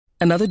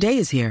Another day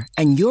is here,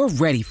 and you're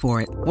ready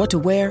for it. What to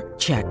wear?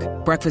 Check.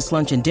 Breakfast,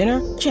 lunch, and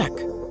dinner? Check.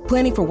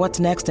 Planning for what's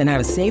next and how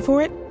to save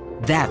for it?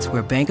 That's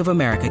where Bank of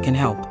America can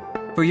help.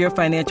 For your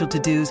financial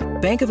to-dos,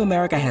 Bank of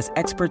America has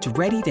experts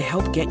ready to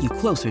help get you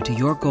closer to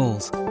your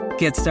goals.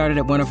 Get started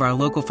at one of our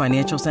local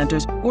financial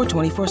centers or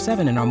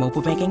 24/7 in our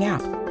mobile banking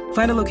app.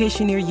 Find a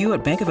location near you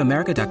at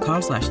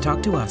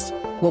bankofamerica.com/talktous.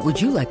 What would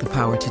you like the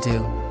power to do?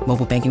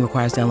 Mobile banking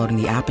requires downloading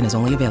the app and is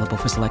only available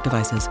for select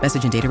devices.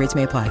 Message and data rates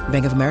may apply.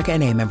 Bank of America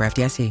N.A., member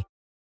FDIC.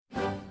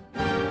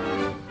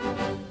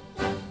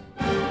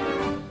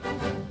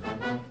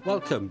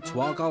 Welcome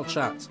to Argyle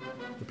Chat,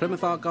 the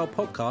Plymouth Argyle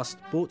podcast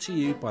brought to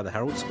you by the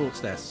Herald Sports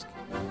Desk.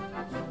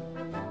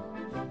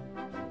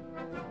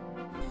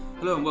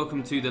 Hello and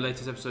welcome to the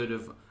latest episode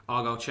of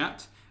Argyle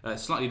Chat.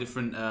 Slightly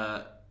different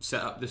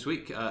setup this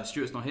week.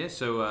 Stuart's not here,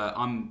 so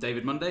I'm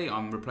David Monday.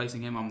 I'm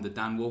replacing him. I'm the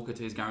Dan Walker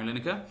to his Gary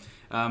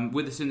Lineker.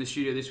 With us in the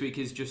studio this week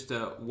is just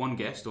one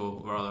guest,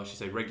 or rather I should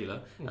say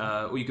regular,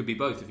 or you could be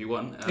both if you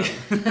want,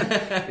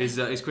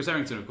 is Chris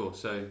Errington, of course.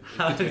 So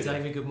hello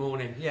David, good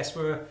morning. Yes,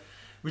 we're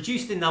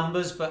reduced in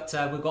numbers, but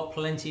we've got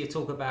plenty to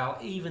talk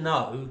about, even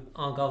though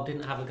Argyle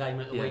didn't have a game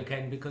at the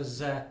weekend because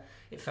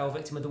it fell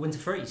victim of the winter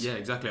freeze. Yeah,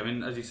 exactly. I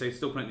mean, as you say,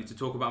 still plenty to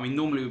talk about. I mean,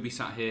 normally we'd be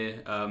sat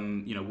here,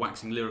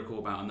 waxing lyrical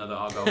about another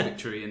Argyle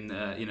victory in,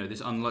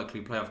 this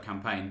unlikely playoff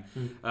campaign.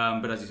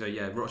 But as you say,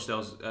 the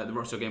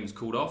Rochdale game was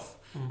called off.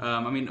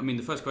 I mean,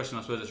 the first question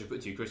I suppose I should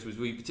put to you, Chris, was: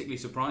 were you particularly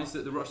surprised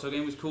that the Rochdale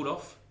game was called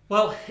off?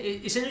 Well,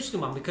 it's an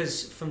interesting one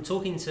because from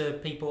talking to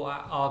people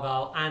at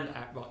Argyle and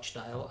at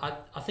Rochdale,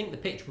 I think the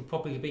pitch would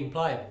probably have been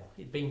playable.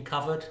 It'd been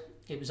covered.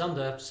 It was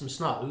under some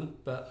snow,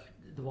 but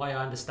the way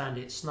I understand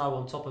it, snow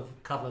on top of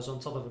covers on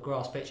top of a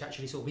grass pitch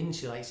actually sort of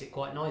insulates it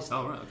quite nicely.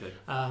 Oh, right,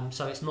 okay.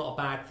 So it's not a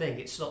bad thing.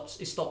 It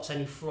stops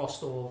any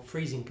frost or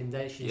freezing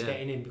conditions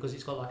getting in because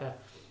it's got like a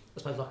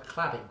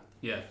cladding.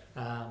 Yeah.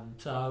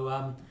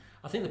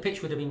 I think the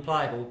pitch would have been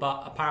playable,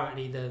 but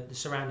apparently the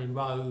surrounding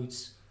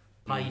roads,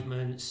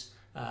 pavements,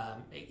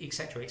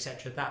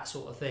 etc., that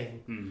sort of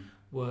thing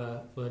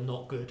were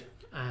not good.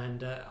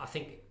 And I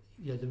think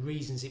the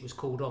reasons it was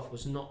called off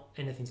was not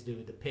anything to do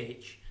with the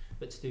pitch,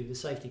 but to do with the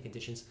safety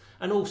conditions.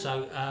 And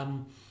also,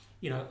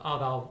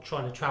 Argyle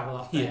trying to travel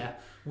up there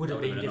would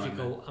have been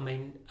difficult. I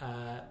mean,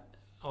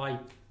 I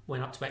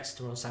went up to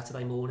Exeter on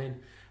Saturday morning,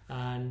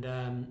 and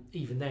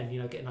even then,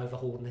 getting over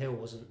Horden Hill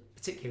wasn't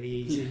particularly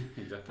easy.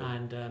 Exactly.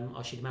 And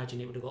I should imagine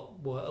it would have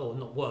got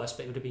not worse,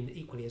 but it would have been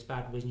equally as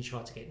bad when you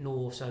tried to get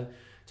north. So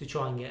to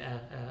try and get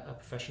a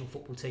professional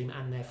football team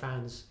and their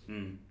fans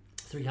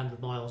 300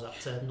 miles up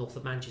to north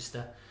of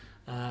Manchester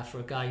for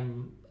a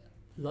game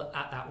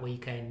at that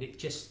weekend, it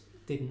just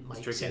didn't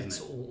make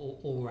sense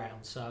all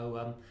round. So,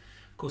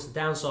 of course, the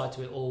downside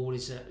to it all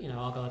is that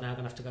Argyle are now going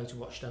to have to go to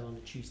Rochdale on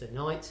a Tuesday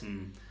night,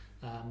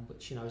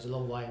 which is a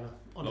long way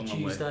on a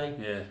Tuesday.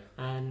 Yeah.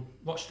 And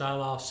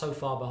Rochdale are so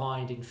far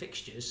behind in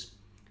fixtures.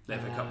 The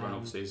FA Cup run,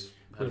 obviously, is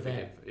with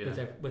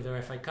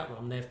their FA Cup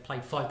run. They've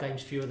played 5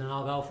 games fewer than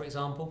Argyle, for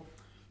example.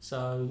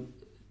 So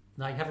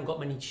they haven't got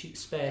many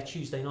spare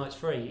Tuesday nights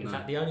free. In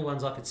fact, the only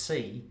ones I could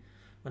see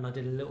when I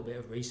did a little bit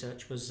of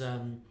research was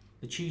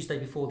the Tuesday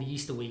before the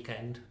Easter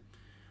weekend,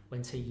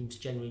 when teams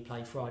generally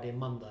play Friday and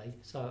Monday.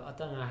 So I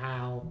don't know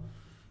how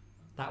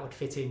that would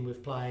fit in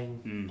with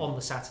playing on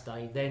the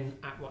Saturday, then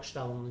at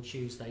Rochdale on the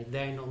Tuesday,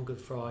 then on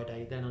Good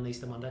Friday, then on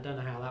Easter Monday. I don't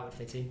know how that would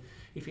fit in.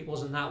 If it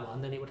wasn't that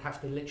one, then it would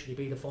have to literally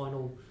be the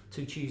final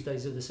 2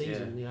 Tuesdays of the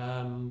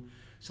season.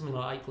 Something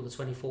like April the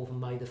 24th and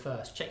May the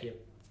 1st. Check your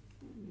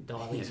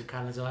diaries or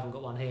calendars. I haven't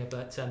got one here,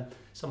 but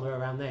somewhere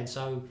around then.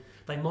 So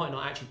they might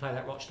not actually play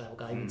that Rochdale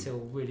game until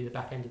really the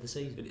back end of the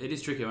season. It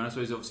is tricky. I mean, I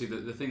suppose obviously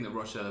the thing that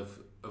Rochdale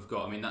have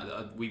got. I mean,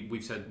 that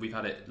we've said we've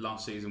had it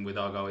last season with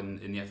Argyle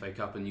in the FA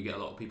Cup, and you get a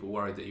lot of people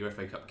worried that your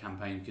FA Cup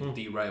campaign could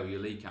derail your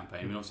league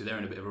campaign. I mean, obviously they're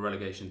in a bit of a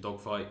relegation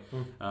dogfight.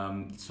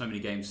 So many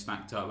games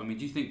stacked up. I mean,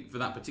 do you think for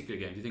that particular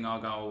game, do you think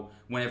Argyle,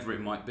 whenever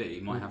it might be,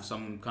 might have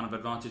some kind of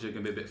advantage? They're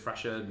going to be a bit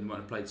fresher and might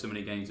have played so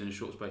many games in a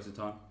short space of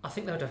time. I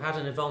think they would have had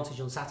an advantage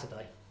on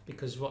Saturday,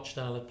 because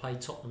Rochdale had played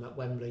Tottenham at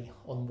Wembley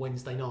on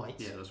Wednesday night.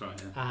 Yeah, that's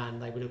right. Yeah.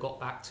 And they would have got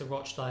back to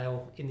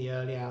Rochdale in the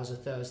early hours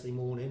of Thursday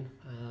morning.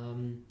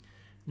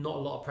 Not a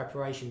lot of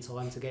preparation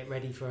time to get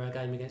ready for a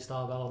game against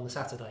Argyle on the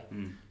Saturday.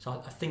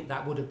 So I think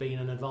that would have been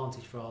an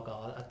advantage for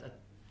Argyle.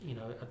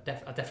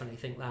 I definitely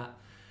think that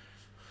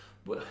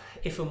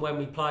if and when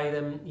we play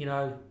them,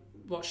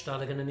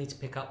 Rochdale are going to need to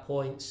pick up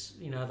points.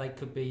 They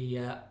could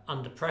be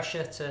under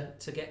pressure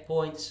to get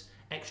points,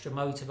 extra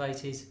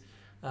motivated.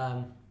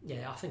 I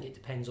think it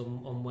depends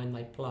on when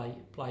they play.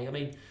 I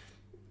mean,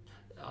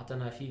 I don't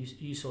know if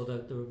you saw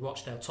the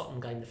Rochdale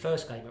Tottenham game, the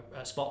first game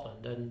at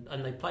Spotland,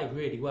 and they played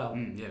really well.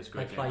 Yeah, it was a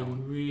great. They played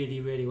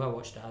really, really well,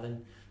 Rochdale,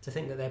 and to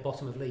think that they're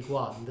bottom of League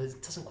One, that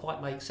doesn't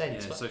quite make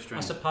sense. Yeah, but so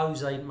strange. I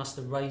suppose they must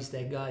have raised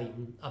their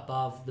game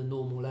above the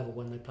normal level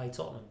when they played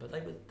Tottenham, but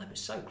they were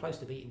so close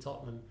to beating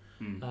Tottenham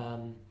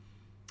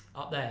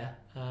up there.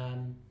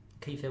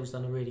 Keith Hill's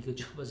done a really good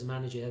job as a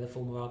manager, the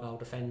former Argyle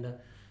defender.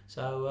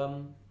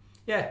 So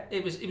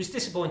it was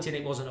disappointing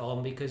it wasn't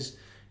on, because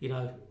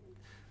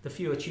the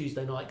fewer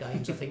Tuesday night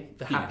games, I think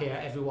the happier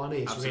everyone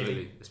is. Absolutely,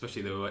 really,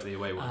 especially the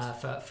away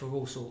ones. For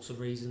all sorts of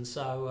reasons.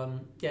 So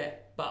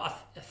but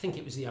I think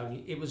it was the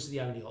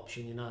only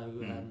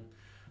option.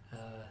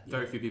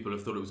 Very few people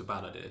have thought it was a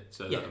bad idea.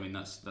 So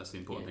that's the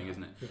important thing,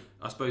 isn't it? Yeah.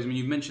 I suppose. I mean,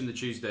 you mentioned the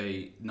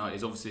Tuesday night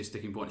is obviously a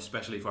sticking point,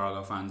 especially for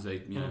Argyle fans.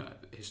 They,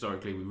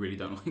 historically, we really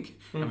don't like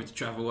having to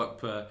travel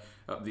up the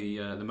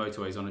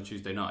motorways on a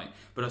Tuesday night.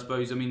 But I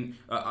suppose, I mean,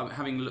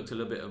 having looked a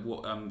little bit at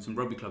what some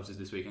rugby clubs did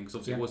this weekend, because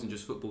obviously it wasn't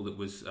just football that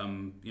was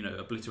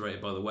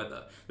obliterated by the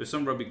weather. There's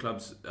some rugby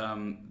clubs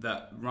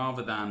that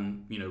rather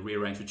than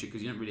rearrange for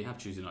because you don't really have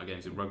Tuesday night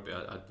games in rugby.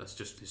 That's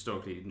just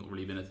historically not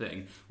really been a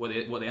thing. What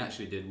they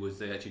actually did was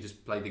they actually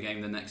just played the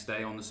game the next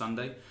day on the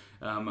Sunday.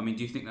 I mean,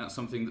 do you think that's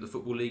something that the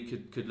Football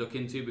League could look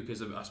into?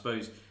 Because I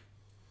suppose,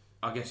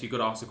 I guess you've got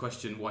to ask the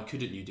question, why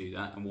couldn't you do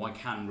that, and why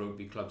can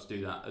rugby clubs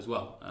do that as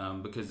well?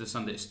 Because the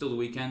Sunday is still the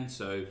weekend,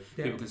 so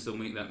people can still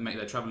make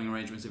their travelling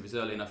arrangements. If it's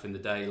early enough in the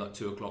day, like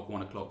 2 o'clock,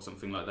 1 o'clock,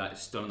 something like that,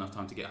 it's still enough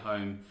time to get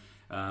home.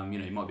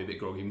 You might be a bit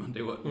groggy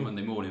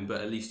Monday morning, but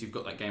at least you've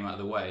got that game out of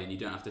the way, and you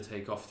don't have to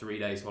take off 3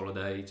 days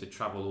holiday to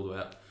travel all the way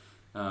up.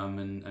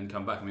 And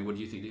come back. I mean, what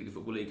do you think? Do you think the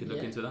Football League could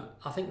look into that?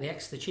 I think the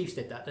Exeter Chiefs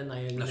did that, didn't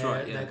they? In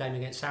their game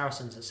against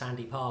Saracens at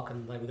Sandy Park,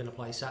 and they were going to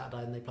play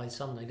Saturday, and they played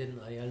Sunday,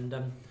 didn't they?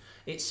 And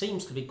it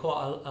seems to be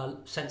quite a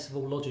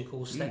sensible,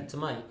 logical step to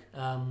make,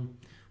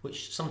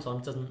 which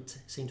sometimes doesn't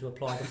seem to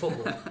apply to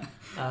football.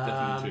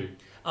 Definitely true.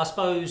 I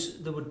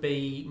suppose there would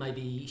be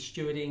maybe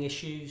stewarding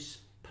issues,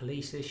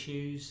 police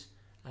issues,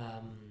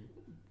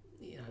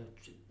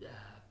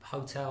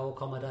 hotel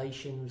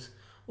accommodations,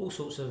 all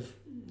sorts of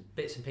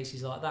bits and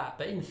pieces like that.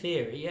 But in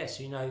theory, yes,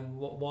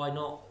 why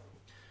not?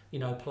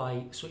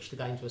 Switch the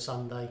game to a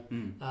Sunday.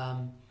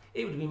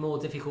 It would be more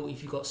difficult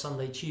if you've got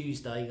Sunday,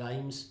 Tuesday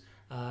games,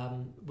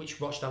 which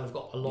Rochdale have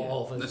got a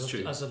lot of,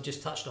 as I've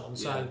just touched on.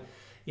 So,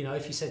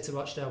 if you said to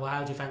Rochdale, well,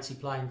 how do you fancy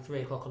playing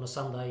 3 o'clock on a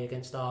Sunday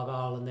against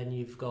Argyle, and then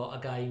you've got a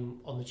game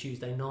on the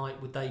Tuesday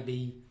night, would they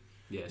be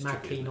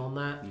mad keen on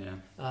that?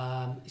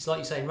 Yeah. It's like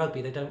you say in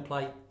rugby, they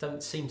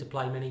don't seem to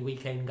play many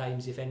weekend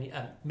games, if any,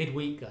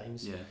 midweek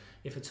games,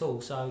 if at all.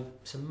 So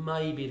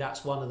maybe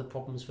that's one of the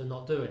problems for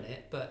not doing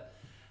it. But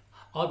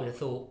I would have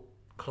thought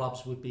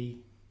clubs would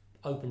be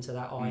open to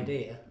that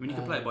idea. I mean, you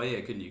could play it by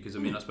ear, couldn't you? Because I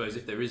mean, I suppose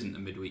if there isn't a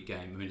midweek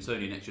game, I mean, it's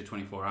only an extra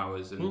 24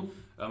 hours, and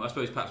I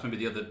suppose perhaps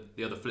maybe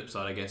the other flip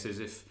side, I guess, is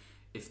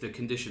if the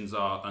conditions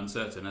are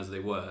uncertain as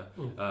they were,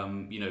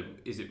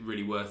 is it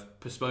really worth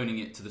postponing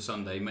it to the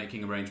Sunday,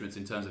 making arrangements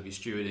in terms of your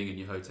stewarding and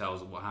your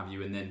hotels and what have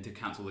you, and then to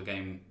cancel the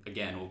game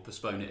again or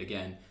postpone it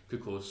again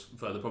could cause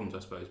further problems, I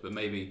suppose. But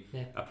maybe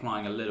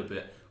applying a little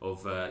bit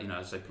of, as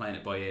I say, playing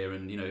it by ear,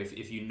 and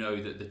if you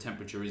know that the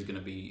temperature is going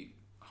to be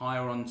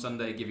higher on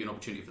Sunday, give you an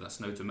opportunity for that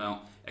snow to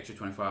melt, extra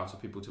 24 hours for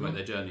people to make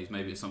their journeys.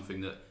 Maybe it's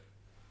something that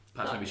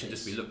perhaps maybe should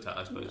just be looked at,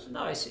 I suppose.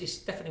 No, it's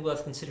definitely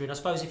worth considering. I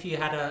suppose if you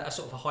had a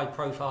sort of a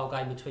high-profile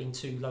game between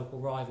two local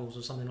rivals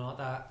or something like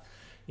that,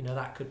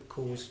 that could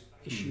cause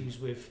issues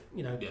with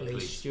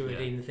police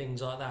stewarding,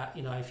 things like that.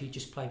 If you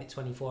just played it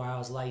 24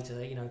 hours later,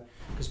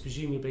 because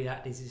presumably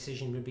that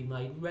decision would be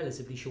made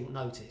relatively short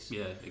notice.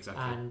 Yeah,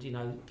 exactly.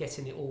 And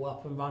getting it all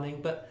up and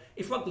running. But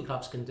if rugby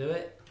clubs can do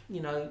it,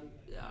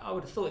 I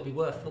would have thought it'd be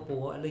worth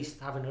football at least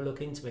having a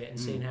look into it and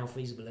seeing how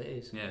feasible it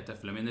is. Yeah,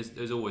 definitely. I mean,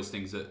 there's always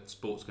things that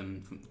sports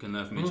can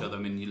learn from each other. I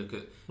mean, you look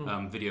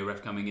at video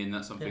ref coming in.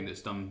 That's something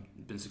that's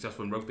been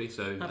successful in rugby.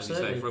 So Absolutely. As you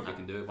say, if rugby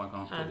can do it, why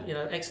can't football?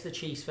 And Exeter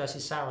Chiefs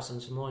versus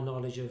Saracens, from my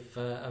knowledge of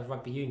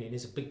rugby union,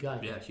 is a big game.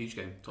 Yeah, huge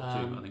game,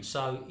 top two, I think.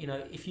 So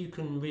if you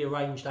can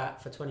rearrange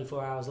that for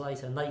 24 hours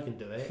later and they can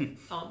do it,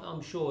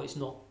 I'm sure it's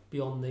not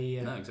beyond the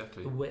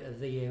width of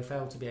the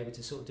EFL to be able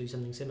to sort of do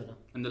something similar.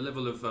 And the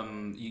level of I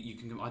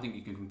think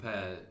you can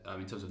compare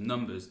in terms of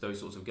numbers those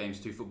sorts of games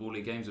to Football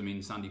League games. I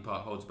mean, Sandy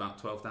Park holds about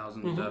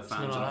 12,000 fans.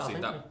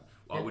 Obviously,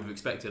 I would have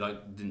expected. I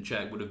didn't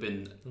check. Would have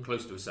been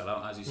close to a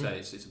sellout, as you say.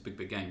 It's a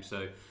big game.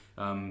 So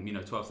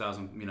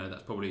 12,000.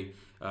 That's probably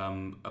a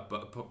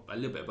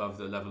little bit above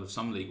the level of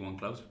some League One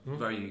clubs.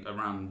 Very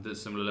around the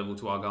similar level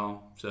to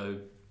Argyle. So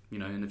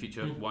in the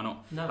future, why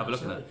not have a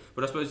look at that?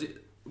 But I suppose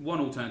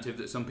one alternative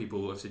that some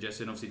people have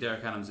suggested, obviously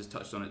Derek Adams has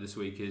touched on it this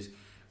week, is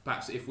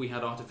perhaps if we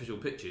had artificial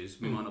pitches,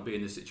 we might not be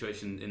in this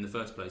situation in the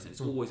first place. And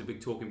it's always a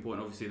big talking point.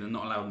 Obviously, they're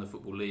not allowed in the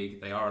Football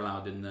League. They are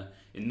allowed in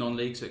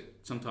non-league, so it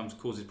sometimes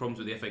causes problems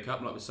with the FA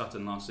Cup, like with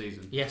Sutton last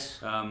season. Yes.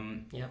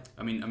 Yeah.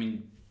 I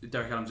mean,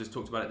 Derek Adams has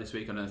talked about it this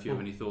week. I don't know if you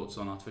have any thoughts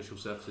on artificial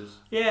surfaces.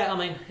 Yeah, I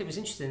mean, it was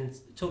interesting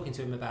talking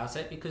to him about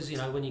it because,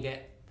 when you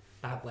get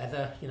bad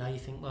weather, you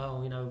think, well,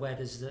 where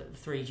does the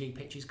 3G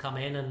pitches come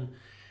in? And,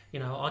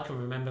 I can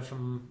remember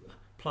from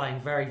playing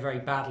very, very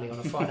badly on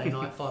a Friday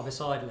night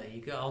five-a-side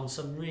league on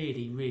some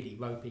really, really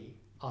ropey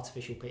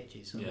artificial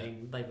pitches. I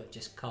mean, they were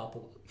just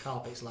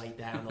carpets laid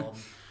down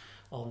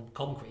on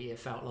concrete, it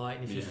felt like,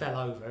 and if you fell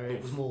over,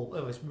 it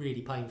was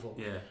really painful.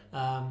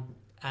 Yeah.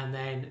 And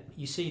then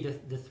you see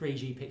the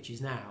 3G pitches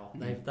now.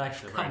 They've come.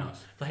 very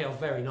nice. They are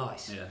very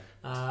nice. Yeah.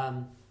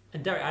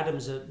 And Derek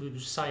Adams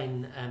was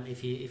saying,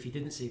 if you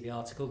didn't see the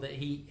article, that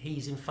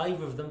he's in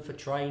favour of them for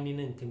training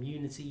and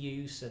community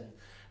use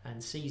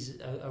and sees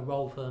a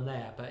role for them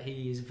there, but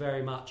he is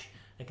very much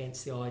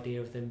against the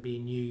idea of them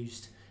being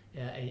used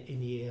in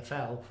the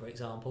EFL, for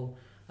example,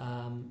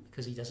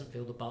 because he doesn't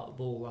feel the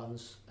ball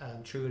runs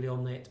truly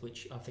on it,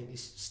 which I think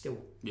is still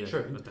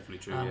true. That's definitely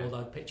true.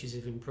 Although pitches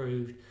have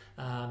improved,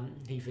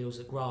 he feels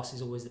that grass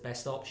is always the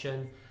best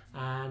option.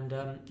 And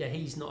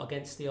he's not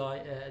against the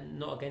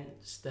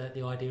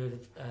idea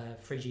of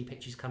 3G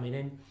pitches coming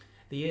in.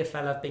 The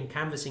EFL have been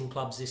canvassing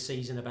clubs this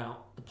season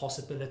about the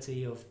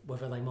possibility of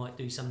whether they might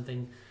do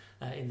something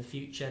in the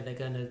future. They're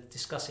going to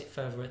discuss it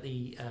further at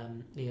the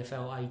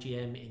EFL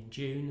AGM in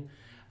June.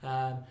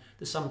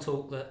 There's some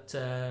talk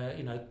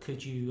that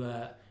could you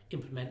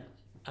implement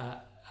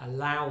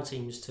allow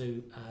teams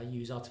to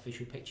use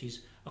artificial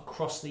pitches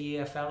across the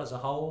EFL as a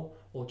whole,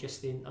 or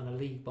just on a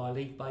league by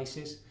league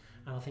basis.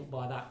 And I think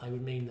by that they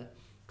would mean that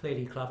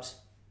clearly clubs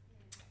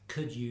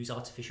could use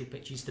artificial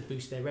pitches to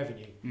boost their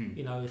revenue.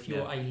 If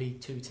you're a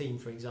League 2 team,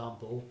 for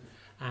example,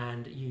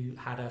 and you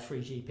had a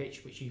 3G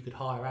pitch which you could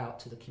hire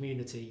out to the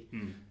community,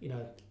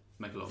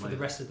 make a lot of for money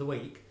the rest of the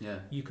week,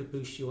 you could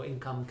boost your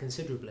income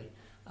considerably.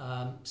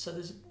 So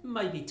there's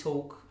maybe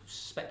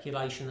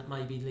speculation that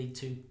maybe League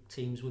 2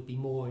 teams would be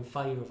more in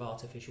favour of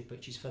artificial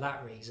pitches for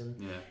that reason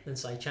than,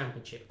 say,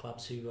 Championship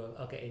clubs who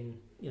are getting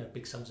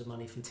big sums of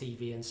money from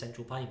TV and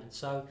central payments.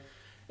 So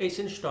it's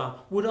interesting.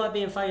 Would I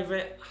be in favour of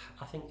it?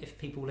 I think if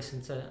people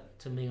listen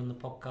to me on the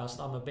podcast,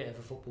 I'm a bit of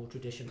a football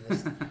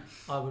traditionalist.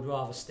 I would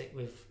rather stick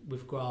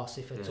with grass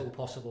if at all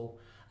possible.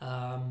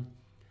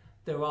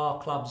 There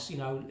are clubs,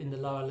 in the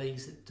lower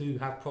leagues that do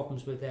have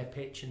problems with their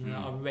pitch and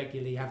are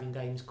regularly having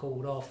games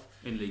called off.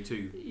 In League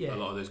 2, a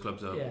lot of those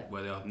clubs are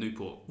where they are.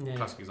 Newport,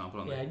 classic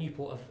example, aren't they? Yeah,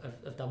 Newport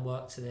have done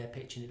work to their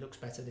pitch and it looks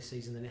better this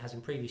season than it has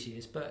in previous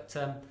years. But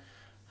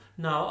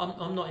no,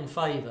 I'm not in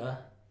favour.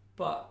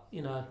 But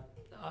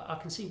I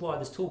can see why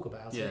there's talk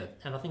about it,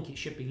 and I think it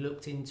should be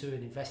looked into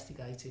and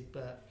investigated.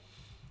 But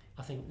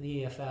I think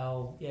the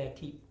EFL,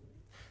 keep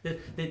the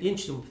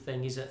interesting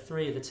thing is that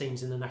 3 of the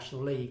teams in the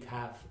National League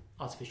have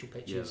artificial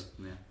pitches,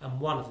 and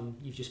one of them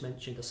you've just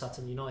mentioned, the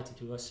Sutton United,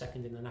 who are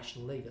second in the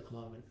National League at the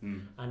moment.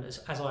 And as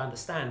I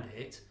understand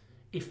it,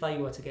 if they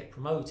were to get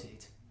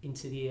promoted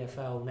into the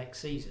EFL next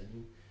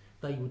season,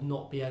 they would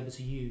not be able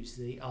to use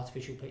the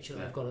artificial pitch that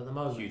they've got at the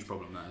moment. Huge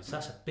problem, that is. So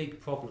that's a big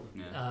problem.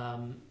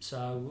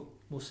 So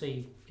we'll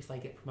see if they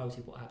get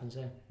promoted, what happens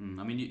there.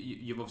 I mean,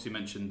 you've obviously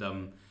mentioned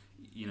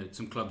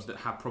some clubs that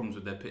have problems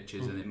with their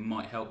pitches and it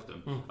might help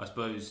them. I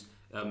suppose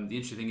the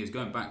interesting thing is,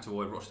 going back to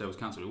why Rochdale was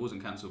cancelled, it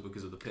wasn't cancelled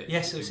because of the pitch.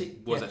 Yes,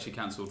 it was actually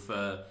cancelled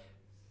for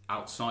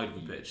outside of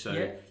the pitch.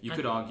 So you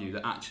could argue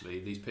that actually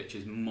these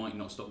pitches might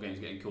not stop games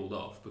getting called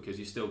off, because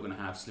you're still going to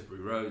have slippery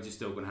roads, you're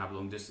still going to have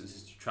long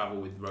distances to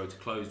travel with roads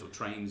closed or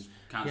trains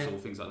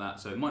cancelled, things like that.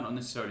 So it might not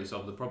necessarily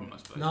solve the problem, I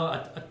suppose. No,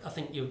 I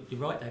think you're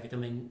right, David. I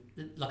mean,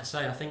 like I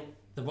say, I think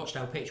the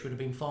Rochdale pitch would have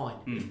been fine.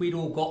 If we'd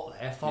all got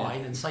there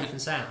fine and safe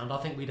and sound, I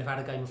think we'd have had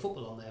a game of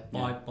football on there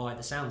by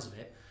the sounds of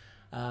it.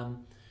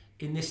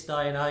 In this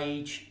day and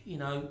age,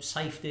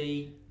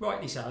 safety,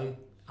 rightly so,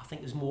 I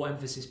think there's more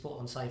emphasis put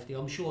on safety.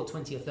 I'm sure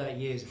 20 or 30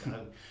 years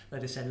ago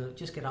they'd have said, look,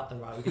 just get up the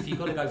road. If you've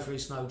got to go through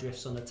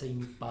snowdrifts on a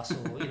team bus or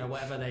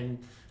whatever, then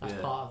that's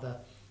part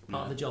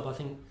of the job. I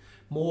think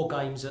more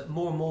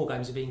and more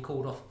games are being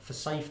called off for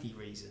safety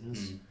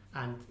reasons,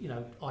 and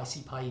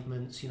icy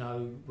pavements,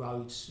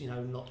 roads,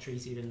 not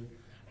treated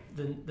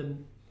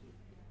than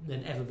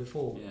ever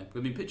before. Yeah, I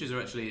mean, pitches are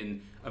actually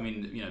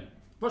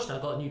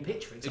Rochdale got a new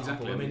pitch, for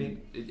example. Exactly. I mean,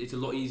 it's a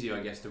lot easier, I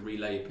guess, to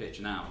relay a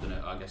pitch now than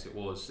I guess it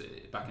was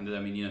back in the day. I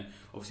mean,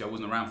 obviously I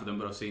wasn't around for them,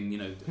 but I've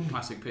seen,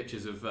 classic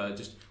pictures of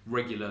just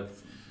regular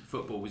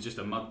football with just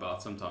a mud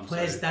bath sometimes.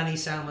 Where's Danny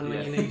Salmon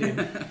when you need him?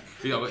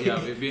 It'd be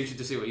interesting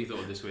to see what he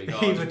thought of this week.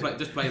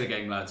 Just play the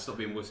game, lads. Stop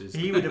being wusses.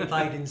 He would have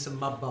played in some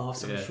mud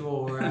baths, I'm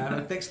sure.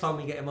 Next time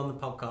we get him on the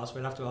podcast,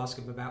 we'll have to ask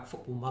him about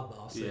football mud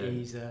baths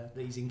that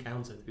he's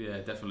encountered. Yeah,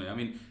 definitely. I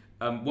mean,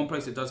 one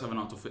place that does have an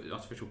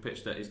artificial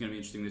pitch that is going to be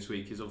interesting this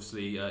week is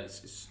obviously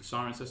it's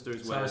Cirencester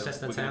as well.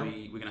 Cirencester Town.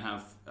 We're going to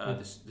have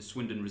the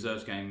Swindon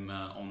Reserves game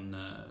on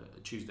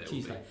Tuesday.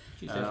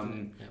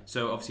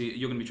 So obviously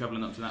you're going to be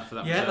travelling up to that for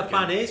that. Yeah, the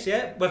plan is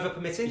weather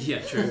permitting. Yeah,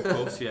 true, of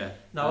course. Yeah.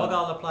 No,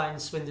 Argyle are playing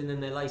Swindon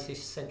in their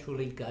latest Central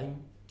League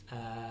game.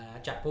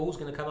 Jack Ball's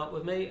going to come up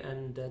with me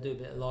and do a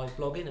bit of live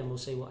blogging, and we'll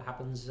see what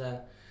happens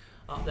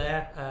up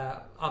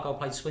there. Argyle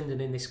played Swindon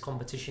in this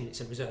competition.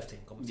 It's a reserve team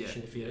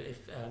competition, if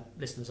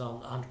listeners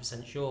aren't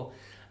 100% sure.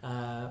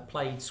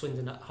 Played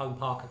Swindon at Home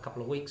Park a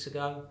couple of weeks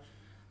ago.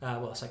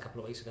 I say a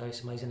couple of weeks ago,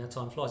 it's amazing how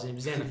time flies. It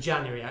was the end of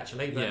January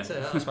actually, but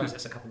I suppose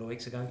that's a couple of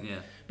weeks ago.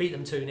 Beat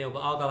them 2-0, but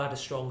Argyle had a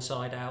strong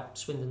side out.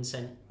 Swindon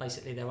sent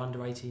basically their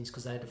under-18s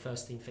because they had the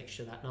first team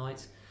fixture that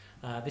night.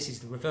 This is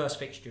the reverse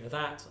fixture of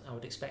that. I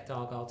would expect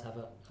Argyle to have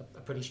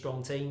a pretty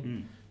strong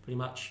team. Pretty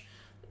much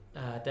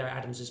Derek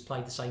Adams has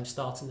played the same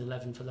starting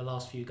 11 for the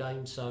last few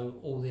games, so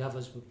all the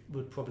others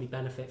would probably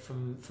benefit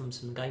from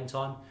some game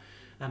time.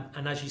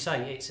 And as you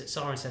say, it's at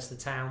Cirencester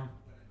Town.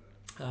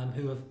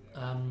 who have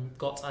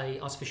got a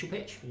artificial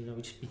pitch. We've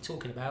just been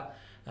talking about.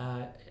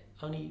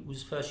 Only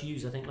was first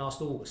used, I think,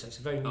 last August, so it's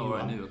a very new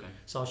one. Okay.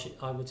 So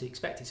I would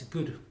expect it's a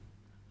good.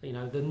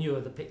 The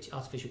newer the pitch,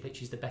 artificial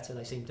pitches, the better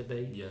they seem to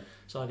be. Yeah.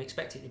 So I'd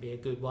expect it to be a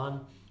good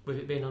one. With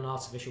it being an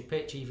artificial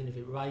pitch, even if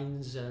it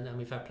rains, and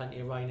we've had plenty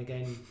of rain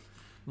again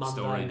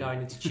Monday and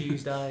going into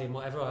Tuesday and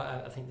whatever,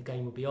 I think the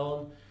game will be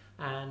on.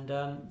 And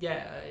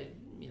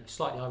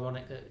slightly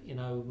ironic that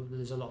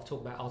there's a lot of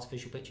talk about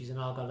artificial pitches, and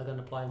Argyle are going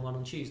to play in one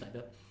on Tuesday.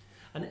 But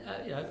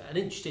an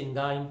interesting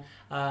game.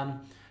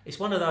 It's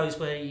one of those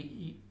where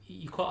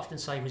you quite often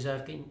say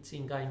reserve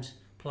team games.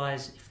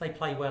 Players, if they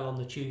play well on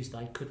the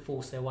Tuesday, could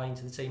force their way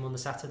into the team on the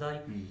Saturday.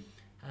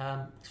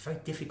 It's very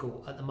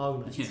difficult at the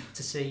moment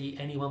to see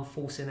anyone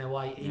forcing their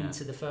way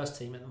into the first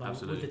team at the moment.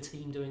 Absolutely. With the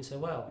team doing so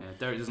well. Yeah,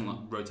 Derek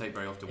doesn't rotate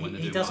very often when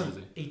they're doing well, does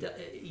he?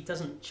 He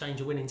doesn't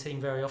change a winning team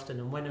very often,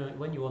 and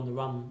when you're on the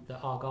run that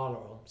Argyle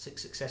are on,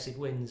 6 successive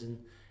wins, and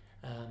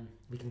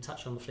we can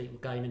touch on the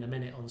Fleetwood game in a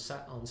minute on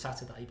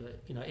Saturday,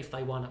 but if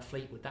they won at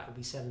Fleetwood, that would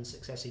be 7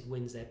 successive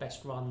wins, their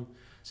best run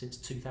since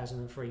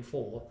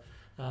 2003-04.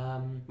 We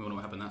all know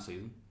what happened that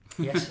season.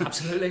 Yes,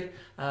 absolutely.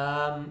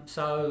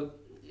 So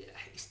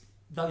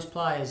those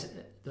players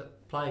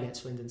that play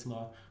against Swindon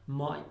tomorrow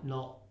might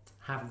not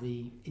have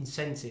the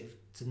incentive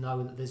to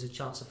know that there's a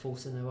chance of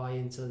forcing their way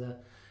into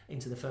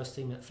the first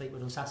team at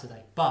Fleetwood on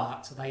Saturday,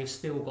 but they've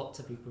still got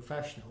to be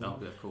professional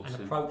and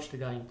approach the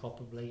game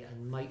properly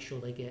and make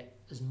sure they get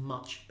as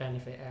much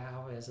benefit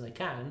out as they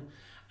can,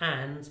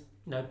 and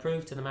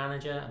prove to the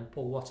manager and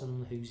Paul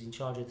Watton, who's in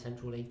charge of the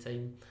Central League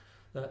team,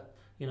 that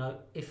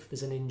if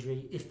there's an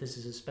injury, if there's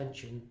a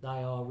suspension, they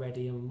are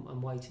ready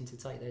and waiting to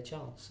take their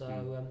chance.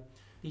 So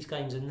these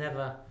games are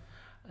never,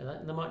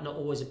 they might not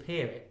always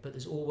appear it, but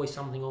there's always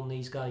something on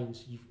these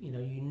games.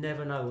 You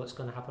never know what's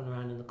going to happen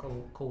around in the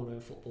corner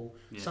of football.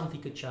 Yeah.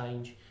 Something could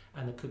change,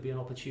 and there could be an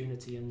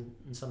opportunity, and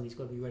somebody's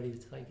got to be ready to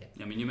take it.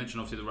 I mean, you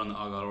mentioned obviously the run that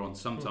Argyle are on.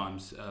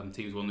 Sometimes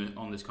teams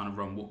on this kind of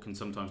run, what can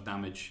sometimes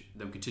damage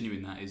them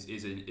continuing that is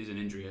an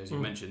injury, as you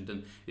mentioned.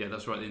 And yeah,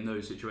 that's right. In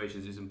those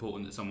situations, it's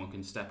important that someone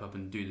can step up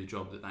and do the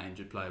job that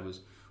injured player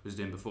was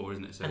doing before,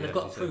 isn't it? So, and they've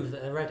got to prove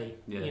that they're ready.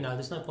 Yeah.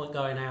 There's no point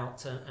going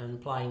out and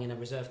playing in a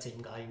reserve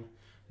team game,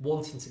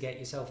 wanting to get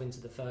yourself into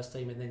the first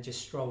team and then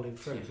just strolling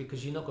through,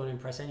 because you're not going to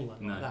impress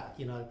anyone like that.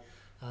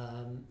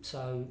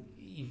 So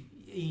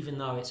even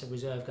though it's a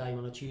reserve game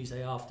on a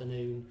Tuesday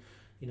afternoon,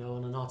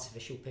 on an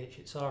artificial pitch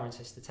at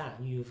Cirencester Town,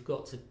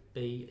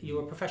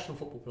 you're a professional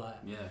football player.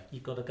 Yeah.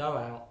 You've got to go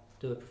out,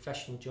 do a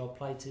professional job,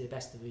 play to the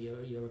best of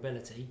your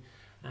ability,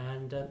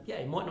 and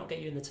it might not get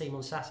you in the team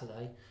on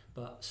Saturday,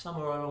 but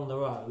somewhere along the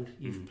road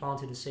you've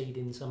planted a seed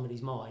in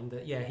somebody's mind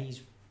that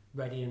he's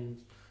ready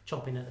and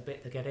chomping at the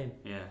bit to get in.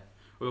 Yeah.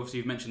 Well, obviously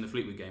you've mentioned the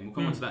Fleetwood game. We'll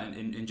come on to that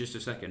in just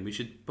a second. We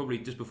should probably,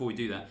 just before we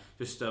do that,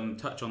 just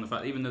touch on the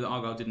fact that even though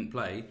Argyle didn't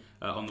play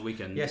on the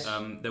weekend,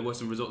 there were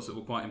some results that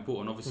were quite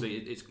important. Obviously,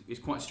 it's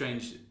quite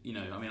strange.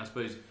 I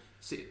suppose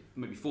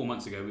maybe 4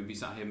 months ago we'd be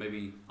sat here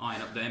maybe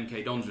eyeing up the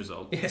MK Dons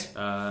result,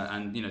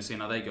 and seeing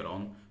how they got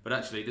on. But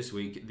actually, this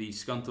week the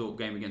Scunthorpe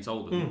game against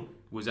Oldham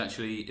was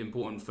actually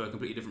important for a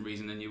completely different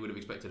reason than you would have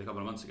expected a couple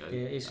of months ago.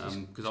 Yeah,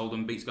 because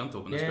Oldham beat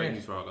Scunthorpe, and that's great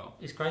news for Argyle.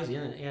 It's crazy,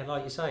 isn't it? Yeah,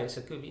 like you say, it's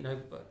a good,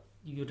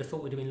 you would have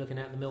thought we'd have been looking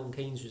at the Milton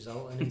Keynes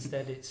result, and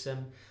instead it's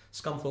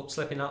Scunthorpe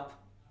slipping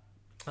up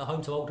at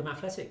home to Oldham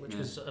Athletic, which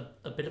was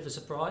a bit of a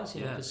surprise,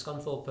 because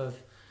Scunthorpe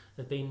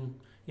have been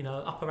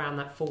up around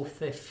that 4th,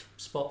 5th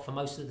spot for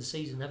most of the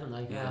season, haven't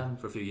they? Yeah,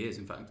 for a few years,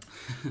 in fact.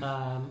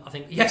 I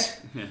think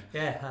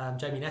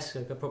Jamie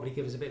Nesker could probably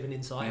give us a bit of an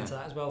insight into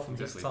that as well from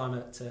his time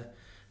at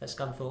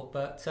Scunthorpe.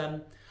 But I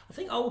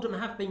think Oldham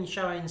have been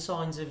showing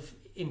signs of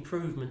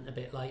improvement a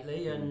bit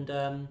lately, and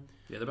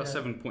they're about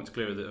 7 points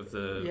clear of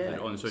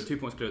the 2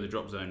 points clear of the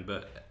drop zone,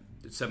 but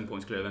 7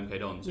 points clear of MK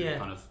Dons.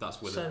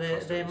 That's where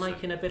they're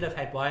making a bit of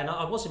headway, and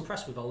I was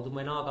impressed with Oldham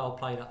when Argyle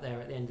played up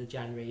there at the end of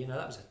January.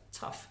 That was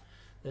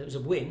it was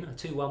a win, a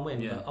 2-1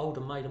 win, but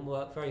Oldham made them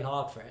work very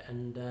hard for it,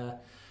 and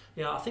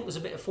I think there's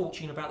a bit of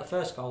fortune about the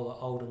first goal that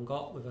Oldham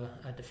got with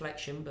a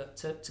deflection, but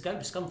to go to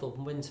Scunthorpe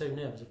and win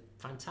 2-0 was a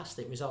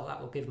fantastic result. That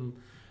will give them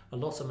a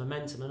lot of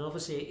momentum, and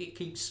obviously it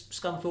keeps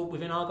Scunthorpe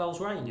within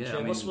Argyle's range.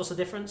 What's the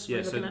difference?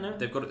 Yeah, so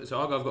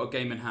Argyle've got a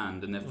game in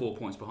hand, and they're 4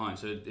 points behind.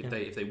 So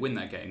if they win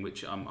that game,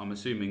 which I'm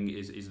assuming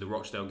is the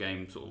Rochdale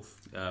game, sort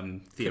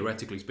of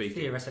theoretically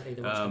speaking, the Rochdale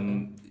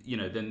game.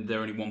 Then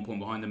they're only 1 point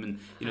behind them, and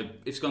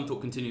if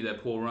Scunthorpe continue their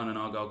poor run and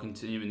Argyle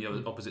continue in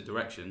the opposite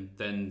direction,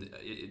 then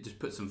it just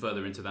puts them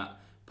further into that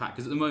pack.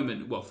 Because at the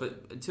moment,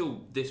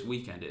 until this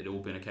weekend, it had all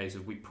been a case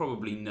of we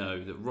probably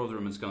know that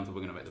Rotherham and Scunthorpe are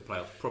going to make the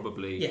playoffs.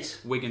 Probably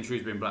Wigan,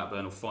 Shrewsbury and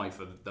Blackburn will fight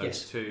for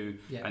those two.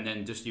 Yeah. And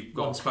then just you've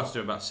got a cluster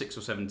of about 6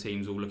 or 7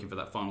 teams all looking for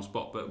that final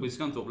spot. But with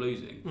Scunthorpe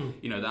losing,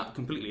 that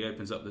completely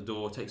opens up the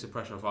door, takes the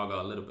pressure off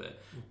Argyle a little bit.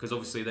 Because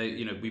obviously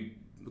we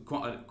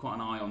quite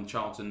an eye on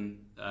Charlton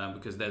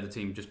because they're the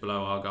team just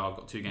below Argyle.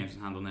 Got 2 games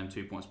in hand on them,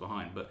 2 points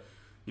behind. But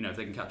if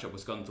they can catch up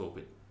with Scunthorpe,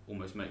 it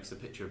almost makes the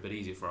picture a bit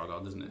easier for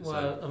Argyle, doesn't it?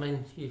 Well, I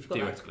mean, you've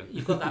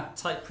got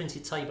that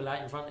printed table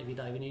out in front of you,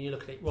 David, and you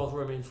look at it.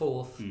 Rotherham in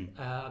fourth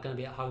are going to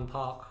be at Home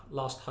Park,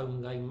 last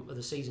home game of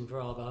the season for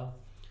Argyle.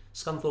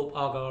 Scunthorpe,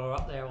 Argyle are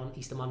up there on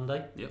Easter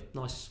Monday. Yep.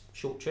 Nice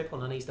short trip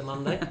on an Easter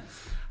Monday.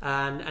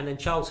 and then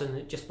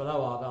Charlton, just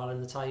below Argyle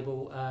in the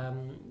table,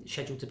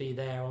 scheduled to be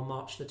there on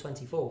March the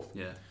 24th.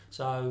 Yeah.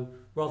 So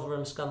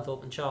Rotherham,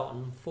 Scunthorpe and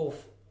Charlton,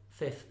 4th,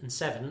 5th and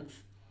 7th,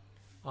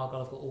 Argyle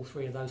have got all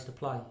three of those to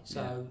play.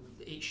 So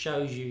it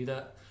shows you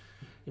that,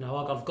 you know,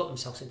 Argyle have got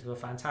themselves into a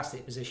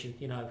fantastic position.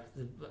 You know,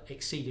 they've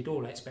exceeded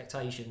all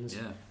expectations.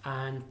 Yeah.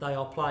 And they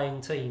are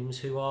playing teams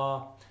who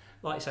are,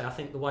 like I say, I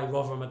think the way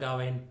Rotherham are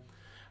going,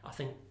 I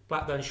think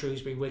Blackburn,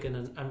 Shrewsbury, Wigan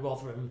and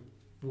Rotherham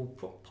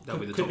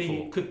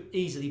could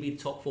easily be the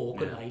top four,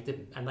 couldn't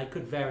they? And they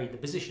could vary the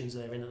positions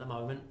they're in at the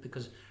moment,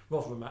 because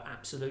Rotherham are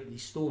absolutely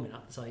storming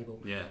up the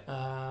table. Yeah.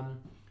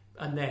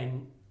 And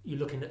then you're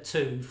looking at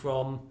two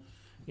from,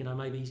 you know,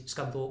 maybe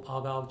Scunthorpe,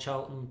 Argyle,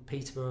 Charlton,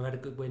 Peterborough had a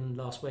good win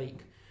last week.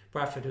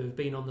 Bradford, who have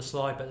been on the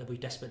slide, but they'll be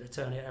desperate to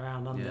turn it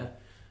around under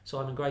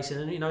Simon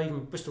Grayson. And, you know,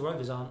 even Bristol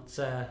Rovers aren't,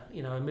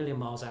 you know, a million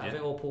miles out of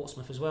it, or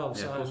Portsmouth as well.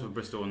 Yeah, so, Portsmouth,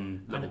 Bristol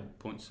on level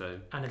points. So.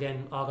 And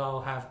again, Argyle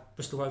have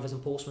Bristol Rovers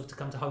and Portsmouth to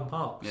come to Home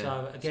Park. Yeah.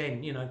 So,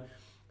 again, you know,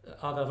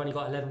 Argyle have only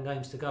got 11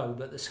 games to go,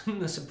 but there's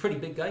some pretty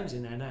big games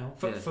in there now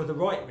for the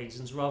right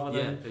reasons, rather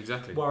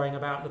than worrying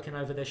about looking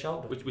over their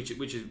shoulder. Which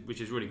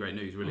is really great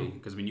news, really,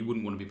 because I mean, you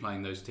wouldn't want to be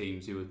playing those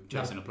teams who are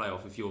chasing a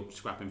playoff if you're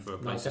scrapping for a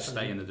place to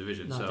stay in the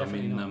division. No, so I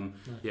mean,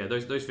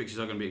 those fixtures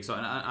are going to be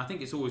exciting. I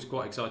think it's always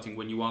quite exciting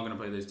when you are going to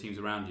play those teams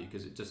around you,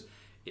 because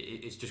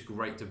it's just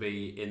great to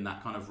be in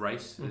that kind of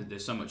race.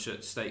 There's so much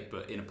at stake,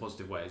 but in a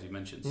positive way, as you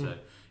mentioned. So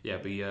yeah,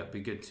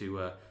 be good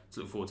to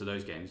look forward to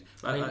those games.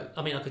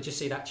 I mean, I could just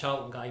see that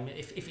Charlton game,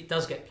 if it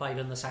does get played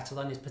on the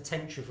Saturday, there's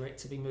potential for it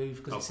to be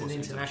moved, because it's an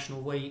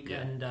international week,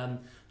 and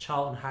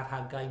Charlton have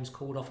had games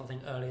called off, I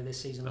think, earlier this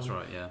season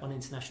on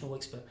international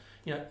weeks. But,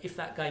 you know, if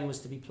that game was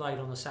to be played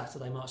on the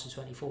Saturday, March the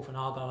 24th, and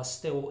Argyle are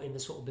still in the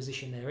sort of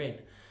position they're in,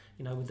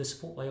 you know, with the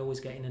support they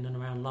always get in and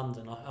around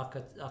London, I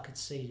could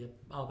see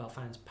the Argyle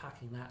fans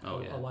packing that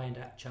away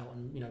into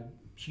Charlton, you know,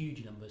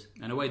 huge numbers.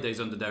 And away days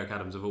under Derek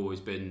Adams have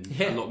always been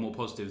a lot more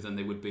positive than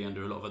they would be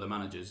under a lot of other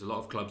managers. A lot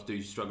of clubs do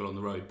struggle on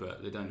the road,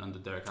 but they don't under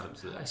Derek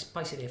Adams. It's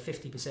basically a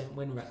 50%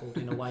 win record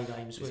in away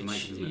games, which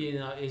amazing, you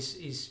know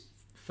is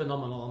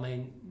phenomenal. I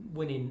mean,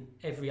 winning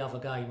every other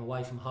game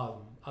away from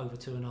home over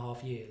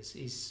 2.5 years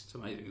it's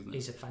amazing, isn't it?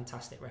 Is a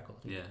fantastic record.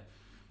 Yeah.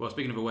 Well,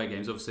 speaking of away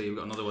games, obviously we've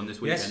got another one this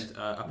weekend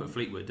up at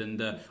Fleetwood,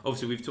 and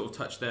obviously we've sort of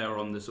touched there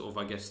on the sort of,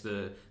 I guess,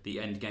 the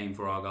end game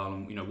for Argyle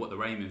and, you know, what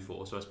they're aiming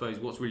for. So I suppose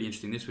what's really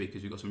interesting this week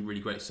is we've got some really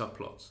great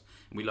subplots,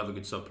 and we love a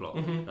good subplot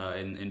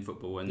in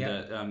football. And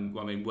I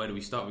mean, where do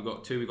we start? We've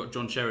got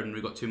John Sheridan,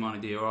 we've got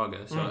Toumani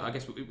Diarra. So I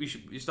guess we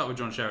should start with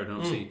John Sheridan.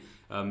 Obviously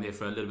here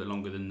for a little bit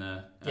longer than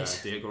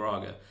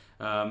Diarra.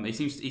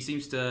 He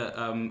seems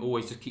to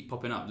always just keep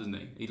popping up, doesn't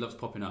he? He loves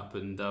popping up,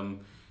 and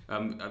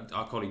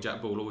our colleague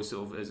Jack Ball always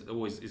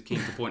is keen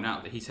to point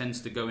out that he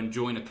tends to go and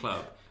join a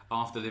club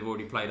after they've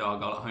already played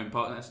Argyle at Home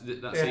Park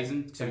that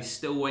season. So he's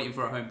still waiting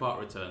for a Home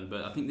Park return.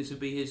 But I think this would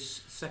be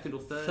his second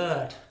or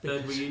third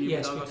reunion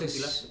with Argyle since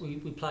he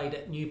left. We played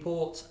at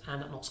Newport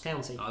and at Notts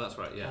County. Oh, that's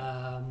right,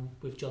 yeah.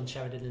 With John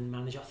Sheridan in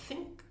manager. I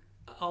think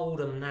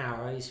Oldham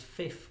now is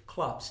his 5th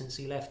club since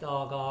he left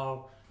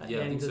Argyle at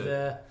the end of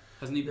the...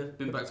 Hasn't he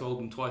been back to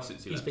Oldham twice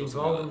since he left? He's been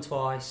to Oldham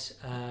twice,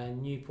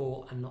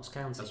 Newport and Notts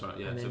County. That's right,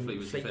 yeah. And so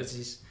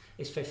Fleetwood's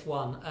his 5th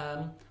one.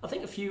 I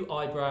think a few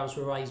eyebrows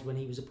were raised when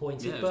he was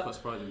appointed. Yeah, it was quite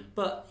surprising.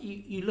 But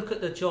you look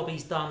at the job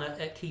he's done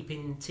at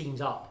keeping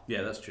teams up.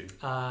 Yeah, that's true.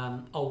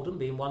 Oldham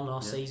being one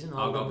last season.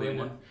 Argyle being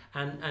one.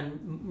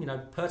 And you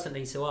know,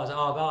 pertinently to us,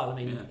 Argyle, I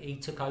mean, he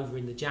took over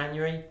in the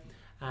January,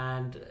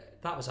 and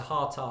that was a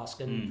hard task.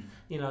 And,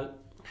 you know,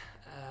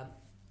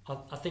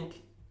 I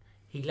think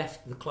he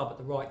left the club at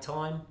the right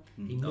time.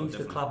 He moved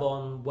the club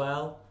on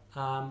well.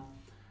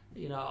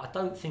 You know, I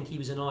don't think he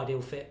was an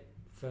ideal fit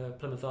for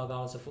Plymouth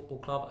Argyle as a football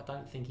club. I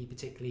don't think he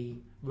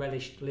particularly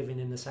relished living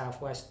in the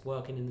southwest,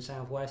 working in the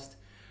southwest.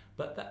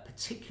 But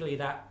particularly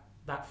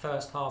that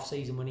first half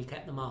season when he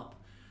kept them up,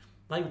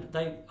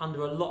 they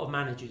under a lot of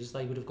managers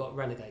they would have got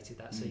relegated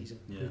that season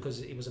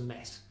because it was a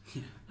mess.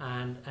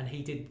 And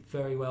he did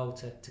very well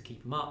to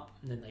keep them up.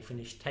 And then they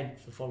finished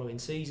 10th the following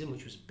season,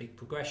 which was a big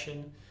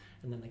progression.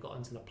 And then they got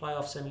into the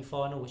playoff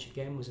semi-final, which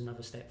again was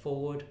another step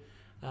forward.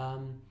 I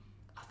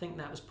think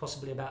that was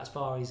possibly about as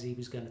far as he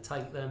was going to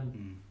take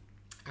them.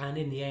 And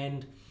in the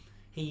end,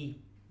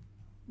 he,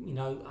 you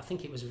know, I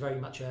think it was very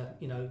much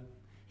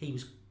he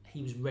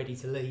was ready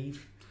to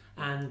leave,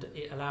 and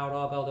it allowed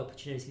Argyle the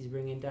opportunity to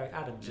bring in Derek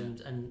Adams,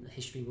 and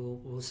history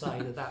will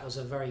say that was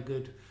a very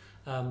good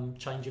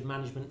change of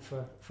management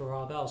for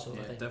Argyle sort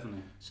of thing.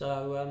 Definitely.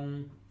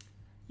 So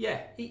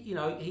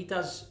he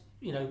does,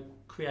 you know,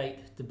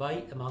 create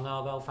debate among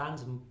Argyle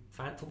fans and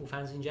football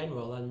fans in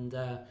general, and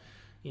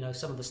you know,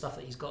 some of the stuff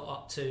that he's got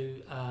up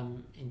to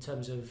in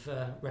terms of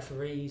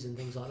referees and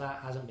things like that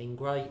hasn't been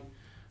great,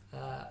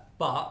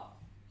 but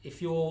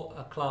if you're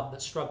a club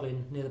that's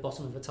struggling near the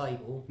bottom of the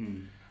table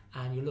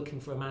and you're looking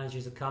for a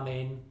manager to come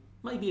in,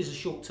 maybe as a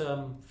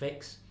short-term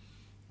fix,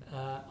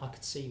 I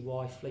could see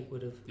why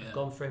Fleetwood have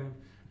gone for him.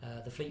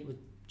 The Fleetwood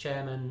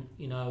chairman,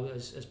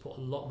 has put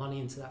a lot of money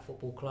into that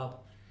football club.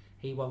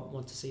 He won't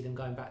want to see them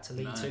going back to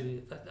League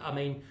Two. I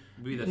mean,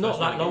 not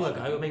that long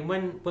ago. I mean,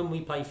 when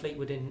we play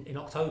Fleetwood in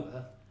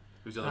October,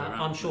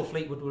 I'm sure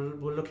Fleetwood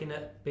were looking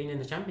at being in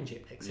the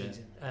Championship next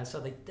season.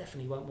 So they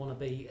definitely won't want to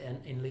be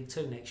in League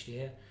Two next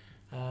year.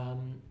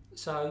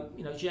 So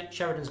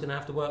Sheridan's going to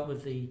have to work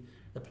with the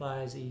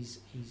players he's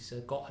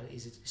got at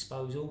his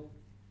disposal,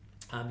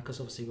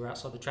 because obviously we're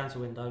outside the transfer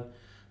window.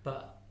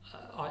 But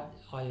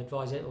I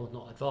advise it, or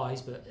not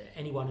advise, but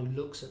anyone who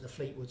looks at the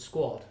Fleetwood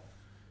squad,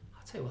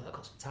 I'll tell you what, they've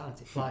got some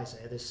talented players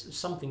there.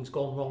 Something's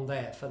gone wrong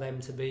there for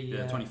them to be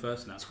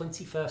 21st now.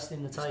 21st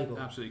in the table.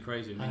 It's absolutely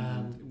crazy.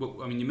 I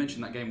mean, you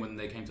mentioned that game when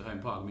they came to Home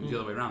Park. I mean, it was the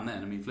other way around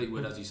then. I mean,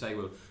 Fleetwood, as you say,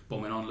 were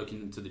bombing on,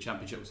 looking to the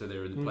Championship, so they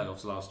were in the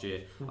playoffs last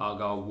year.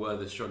 Argyle were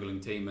the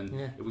struggling team, and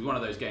it was one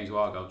of those games where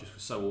Argyle just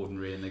was so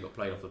ordinary, and they got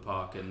played off the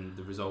park, and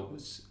the result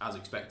was, as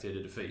expected,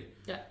 a defeat.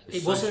 Yeah,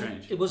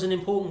 it was an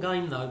important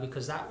game though,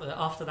 because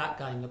after that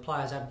game, the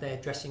players had their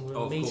dressing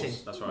room meeting.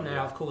 Course, that's right.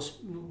 Now, of course,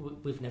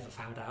 we've never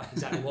found out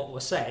exactly what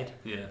was said,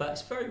 but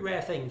it's a very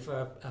rare thing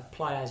for a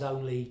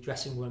players-only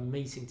dressing room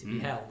meeting to be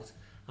held,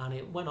 and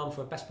it went on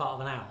for the best part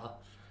of an hour.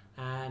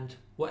 And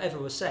whatever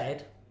was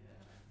said,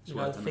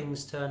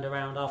 things turned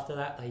around after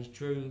that. They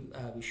drew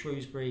with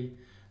Shrewsbury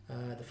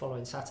the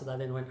following Saturday. Then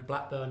they went to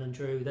Blackburn and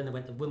drew. Then they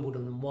went to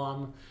Wimbledon and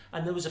won.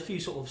 And there was a few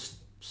sort of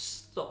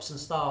stops and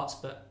starts,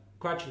 but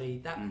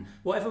gradually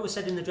whatever was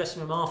said in the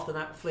dressing room after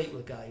that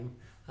Fleetwood game,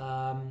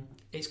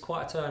 it's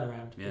quite a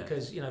turnaround,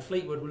 because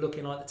Fleetwood were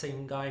looking like the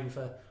team going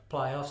for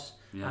playoffs,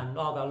 and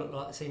Argyle looked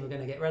like the team were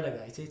going to get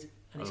relegated.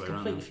 And it's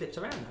completely flipped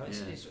around now.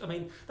 I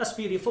mean, that's the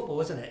beauty of football,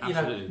 isn't it?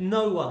 Absolutely.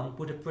 No one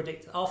would have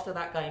predicted, after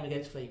that game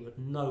against Fleetwood,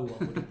 no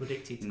one would have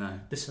predicted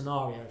the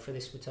scenario for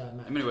this return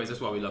match. In many ways,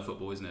 that's why we love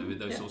football, isn't it? With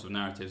those sorts of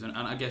narratives. And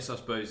I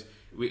suppose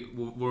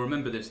we'll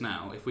remember this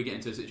now. If we get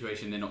into a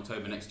situation in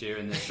October next year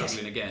and they're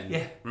struggling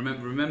again,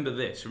 remember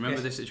this. Remember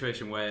this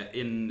situation where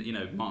in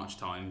March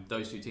time,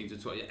 those two teams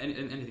are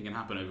anything can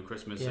happen over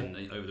Christmas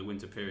and over the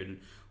winter period and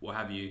what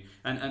have you.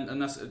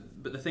 And that's.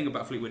 But the thing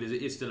about Fleetwood is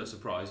it is still a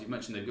surprise. You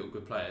mentioned they've got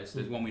good players.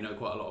 There's one we know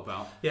quite a lot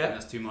about. Yeah. And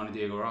that's Toumani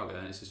Diego-Araga,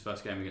 and it's his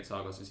first game against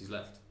Argyle since he's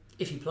left.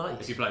 If he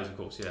plays, of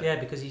course, yeah. Yeah,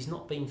 because he's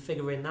not been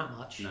figuring that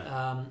much.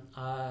 No.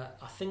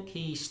 I think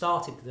he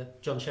started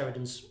John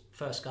Sheridan's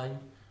first game,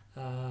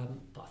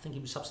 but I think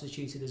he was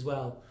substituted as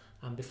well.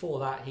 And before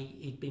that,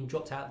 he'd been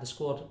dropped out of the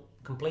squad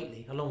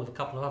completely, along with a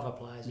couple of other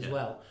players as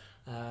well,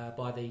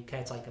 by the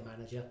caretaker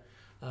manager.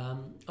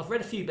 I've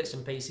read a few bits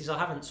and pieces. I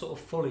haven't sort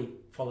of fully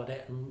followed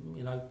it, and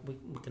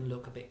we can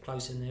look a bit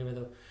closer nearer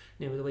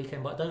the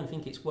weekend. But I don't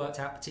think it's worked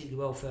out particularly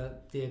well for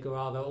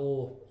Diego-Araga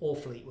or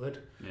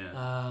Fleetwood.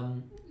 Yeah.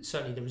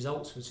 Certainly, the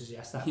results would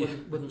suggest that,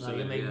 wouldn't they?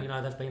 I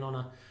mean, they've been on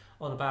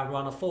a bad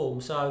run of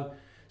form. So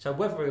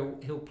whether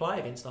he'll play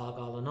against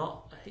Argyle or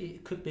not,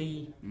 it could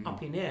be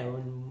up in the air,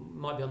 and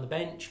might be on the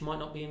bench, might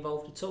not be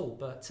involved at all.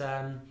 But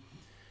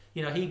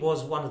he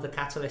was one of the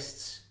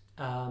catalysts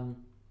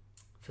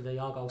for the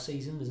Argyle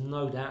season. There's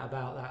no doubt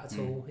about that at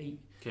all. He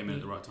came in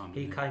at the right time.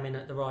 He came in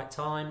at the right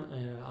time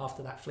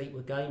after that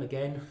Fleetwood game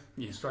again.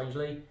 Yeah.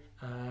 Strangely,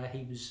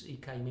 he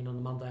came in on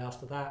the Monday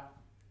after that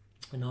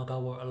when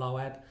Argyle were at a low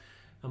ebb,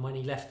 and when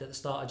he left at the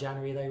start of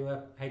January, they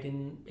were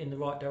heading in the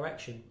right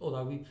direction.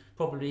 Although we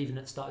probably even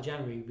at the start of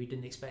January we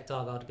didn't expect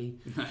Argyle to be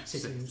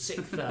sitting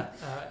sixth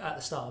at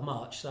the start of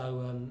March.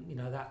 So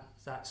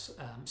that's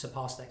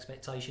surpassed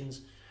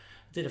expectations.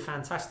 Did a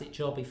fantastic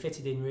job. He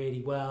fitted in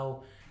really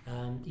well.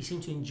 He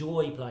seemed to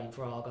enjoy playing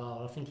for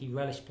Argyle. I think he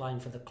relished playing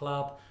for the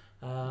club.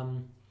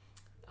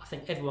 I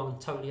think everyone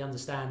totally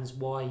understands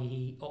why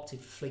he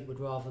opted for Fleetwood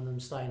rather than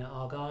staying at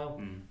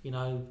Argyle.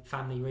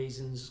 Family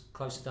reasons,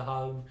 closer to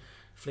home.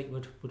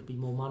 Fleetwood would be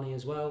more money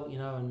as well,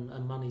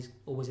 and money's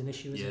always an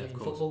issue, isn't it, in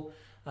football?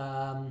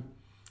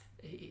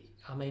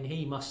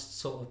 He must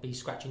sort of be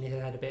scratching his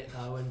head a bit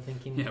though and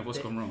thinking, what's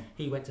gone wrong?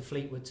 He went to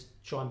Fleetwood to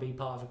try and be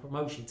part of a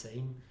promotion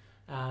team.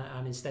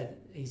 And instead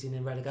he's in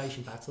a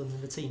relegation battle,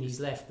 and the team he's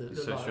left that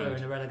look like they're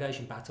in a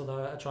relegation battle,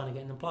 they're trying to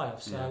get in the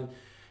playoffs. So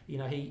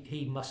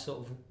he must sort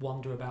of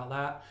wonder about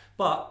that.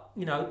 But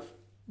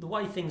the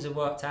way things have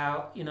worked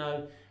out,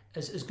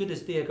 as good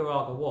as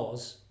Diego-Araga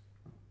was,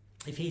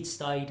 if he'd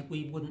stayed,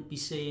 we wouldn't be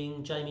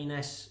seeing Jamie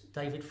Ness,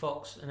 David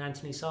Fox and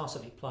Anthony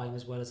Sarcevic playing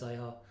as well as they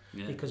are,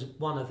 because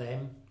one of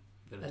them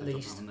at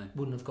least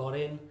wouldn't have got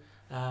in.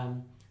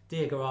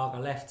 Diego-Araga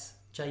left.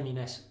 Jamie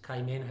Ness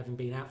came in, having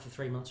been out for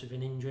 3 months with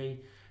an injury,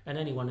 and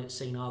anyone that's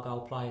seen Argyle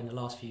play in the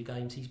last few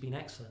games, he's been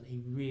excellent.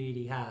 He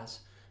really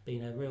has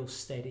been a real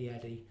steady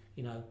Eddie,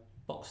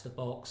 box to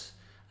box,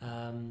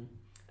 and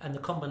the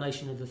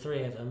combination of the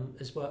three of them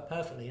has worked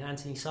perfectly. And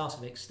Anthony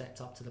Sarcevic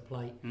stepped up to the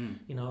plate.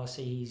 I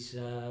see he's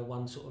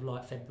won sort of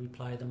like February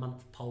Player of the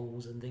Month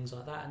polls and things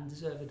like that, and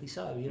deservedly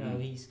so.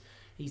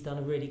 He's done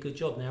a really good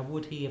job. Now,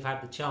 would he have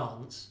had the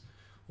chance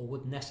or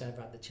would Nesta have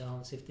had the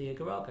chance if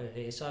Diagouraga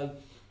here? So,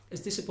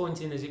 as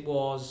disappointing as it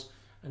was,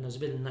 and there was a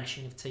bit of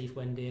gnashing of teeth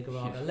when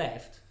Diagouraga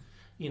left,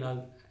 you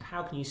know,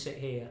 how can you sit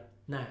here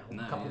now,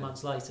 a couple of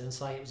months later, and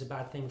say it was a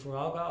bad thing for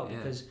Argyle?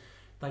 Because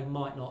they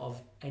might not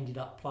have ended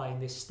up playing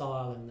this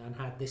style and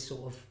had this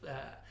sort of...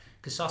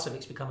 Because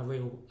Sasovic's become a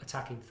real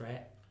attacking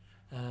threat.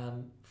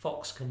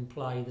 Fox can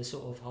play the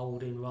sort of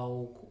holding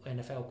role,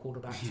 NFL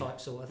quarterback type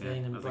sort of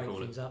thing, and break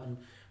things up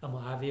and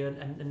what have you.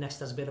 And Nest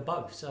does a bit of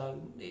both,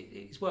 so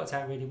it's worked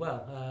out really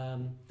well.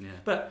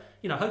 But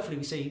you know, hopefully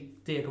we see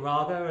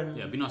Diagouraga, and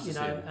it'd be nice to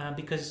see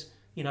because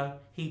you know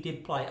he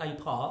did play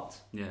a part.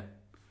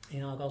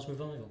 In Argyle's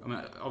revival. I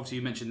mean, obviously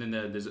you mentioned in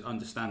there's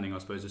understanding, I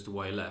suppose, as to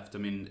why he left. I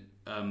mean,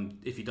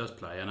 if he does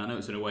play, and I know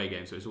it's an away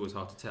game, so it's always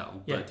hard to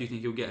tell. But do you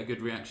think he'll get a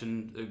good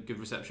reception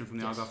from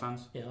the Argyle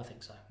fans? Yeah, I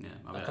think so. Yeah,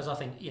 because I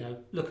think, you know,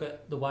 look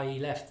at the way he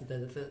left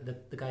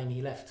the game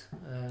he left.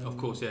 Of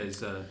course,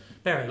 it's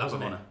Bury, lap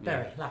wasn't of it? honour.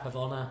 Bury, lap of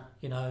honour.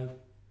 You know,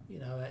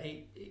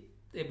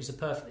 it was a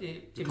perfect.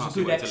 It was a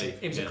classy good way to exit.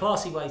 leave. It was a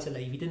classy way to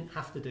leave. He didn't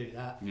have to do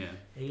that. Yeah,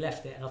 he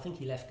left it, and I think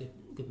he left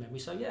good memory.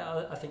 So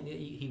yeah, I think that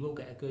he will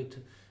get a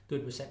good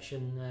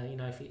reception. You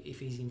know, if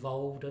he's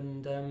involved,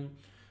 and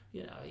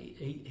you know,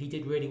 he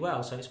did really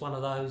well. So it's one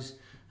of those.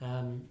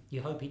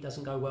 You hope it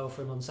doesn't go well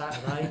for him on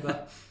Saturday,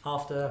 but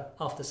after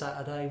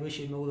Saturday, wish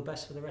him all the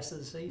best for the rest of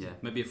the season. Yeah,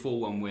 maybe a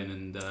 4-1 win,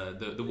 and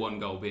the one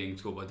goal being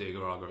scored by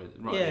Diagouraga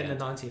right in the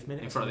 90th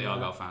minute in front of the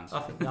Argyle fans. I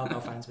think the Argyle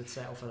fans would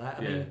settle for that.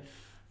 I mean,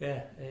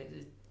 they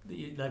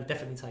would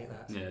definitely take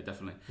that. Yeah,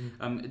 definitely.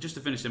 Just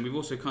to finish, then we've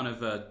also kind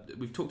of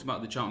we've talked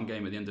about the Charlton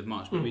game at the end of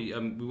March, but we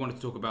wanted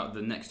to talk about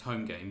the next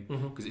home game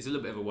because it's a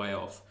little bit of a way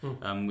off,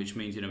 which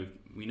means, you know,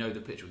 we know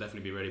the pitch will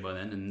definitely be ready by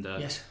then,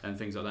 and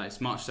things like that. It's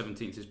March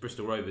 17th. It's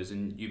Bristol Rovers,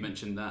 and you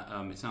mentioned that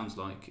it sounds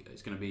like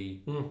it's going to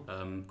be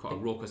quite a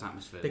raucous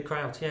atmosphere. Big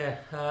crowd, yeah.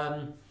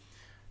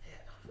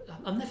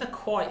 I'm never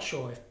quite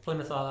sure if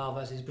Plymouth Argyle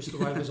versus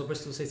Bristol Rovers or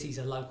Bristol City's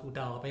a local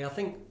derby. I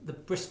think the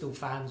Bristol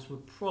fans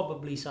would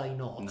probably say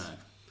not. No.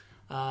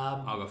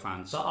 Argyle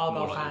fans, but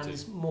Argyle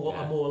fans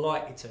are more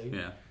likely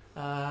to.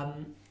 Yeah.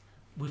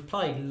 We've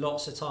played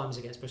lots of times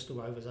against Bristol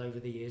Rovers over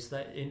the years.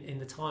 That in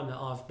the time that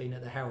I've been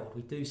at the Herald,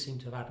 we do seem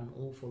to have had an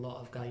awful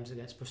lot of games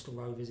against Bristol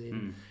Rovers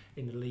in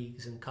the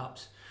leagues and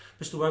cups.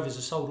 Bristol Rovers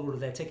have sold all of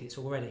their tickets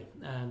already,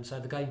 so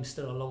the game's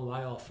still a long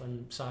way off.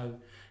 And so,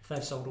 if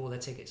they've sold all their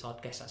tickets,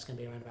 I'd guess that's going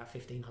to be around about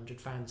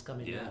 1,500 fans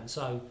coming down.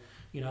 So,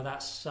 you know,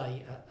 that's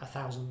say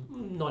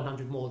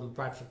 1,900 more than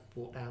Bradford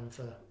brought down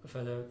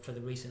for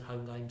the recent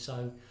home game.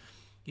 So,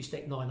 you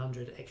stick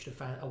 900 extra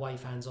away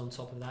fans on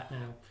top of that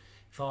now.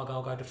 If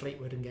Argyle go to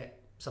Fleetwood and get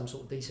some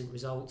sort of decent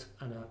result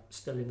and are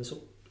still in the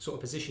sort of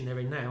position they're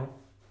in now,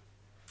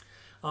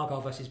 Argyle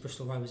versus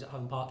Bristol Rovers at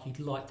Home Park, you'd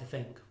like to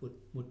think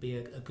would be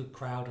a good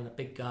crowd and a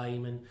big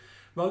game. And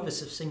Rovers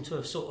have seemed to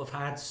have sort of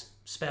had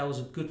spells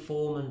of good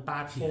form and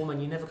bad form,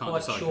 and you're never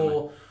quite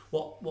sure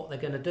what they're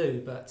going to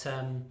do. But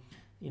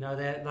you know,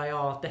 they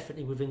are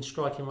definitely within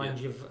striking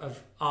range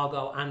of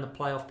Argyle and the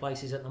playoff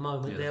places at the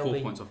moment. Yeah, 4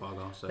 points off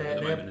Argyle, so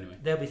at the moment anyway.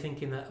 They'll be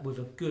thinking that with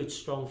a good,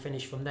 strong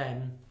finish from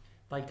them,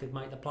 they could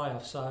make the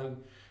playoffs. So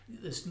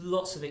there's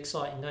lots of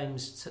exciting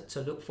games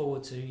to look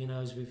forward to, you know,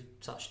 as we've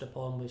touched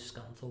upon with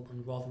Scunthorpe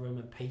and Rotherham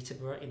and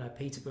Peterborough. You know,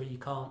 Peterborough, you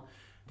can't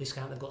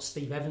discount. They've got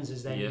Steve Evans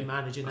as their new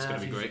manager now. That's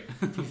going to be great.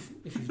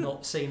 if you've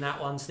not seen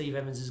that one, Steve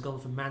Evans has gone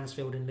from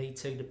Mansfield in League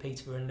 2 to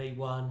Peterborough in League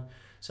 1.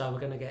 So we're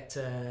going to get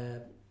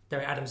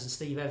Derek Adams and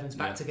Steve Evans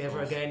back together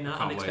again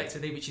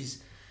unexpectedly,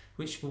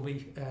 which will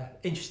be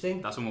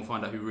interesting. That's when we'll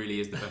find out who really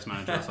is the best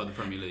manager outside the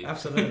Premier League.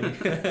 Absolutely.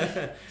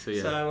 But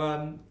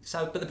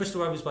the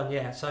Bristol Rovers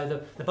one,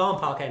 So the Barn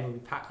Park end will be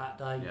packed that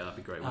day. Yeah, that'd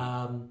be great.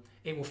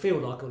 It will feel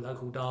like a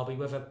local derby,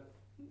 whether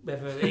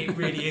it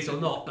really is or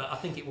not. But I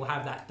think it will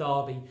have that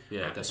derby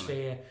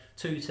atmosphere. Definitely.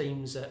 Two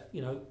teams that,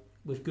 you know,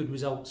 with good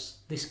results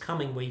this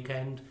coming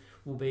weekend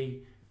will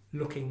be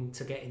looking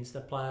to get into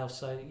the playoffs.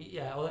 So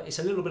it's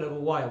a little bit of a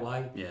way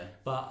away. Yeah.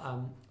 But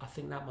I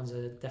think that one's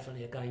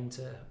definitely a game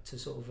to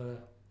sort of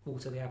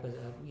water the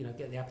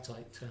get the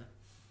appetite.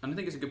 And I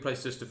think it's a good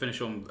place just to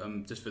finish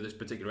on just for this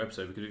particular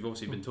episode, because we've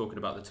obviously been talking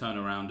about the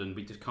turnaround and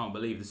we just can't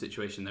believe the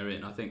situation they're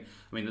in. I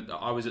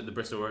was at the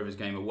Bristol Rovers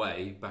game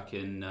away back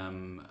in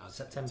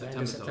September,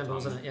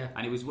 wasn't it? Yeah.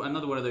 And it was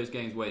another one of those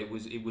games where it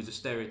was a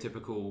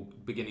stereotypical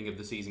beginning of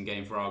the season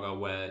game for Argyle,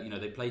 where, you know,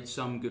 they played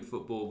some good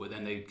football, but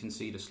then they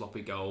concede a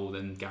sloppy goal,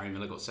 then Gary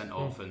Miller got sent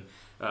off, and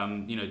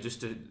you know,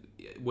 just to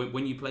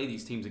when you play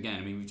these teams again,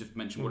 I mean, we've just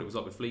mentioned what it was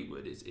like with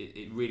Fleetwood.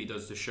 It really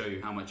does just show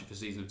you how much of a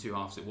season of two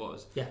halves it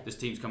was. Yeah. This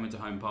team's coming to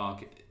Home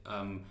Park,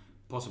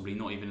 possibly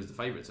not even as the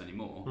favourites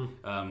anymore.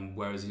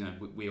 Whereas, you know,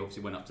 we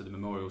obviously went up to the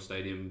Memorial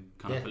Stadium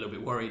kind of a little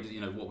bit worried, you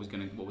know, what was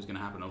going to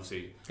happen.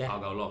 Obviously,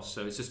 Argyle lost,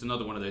 so it's just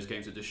another one of those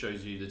games that just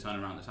shows you the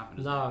turnaround that's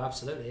happened. No,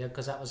 absolutely,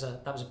 because that was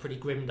a pretty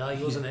grim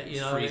day, wasn't it? You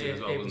know,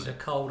 it was a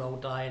cold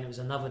old day, and it was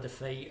another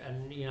defeat,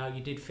 and you know,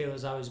 you did feel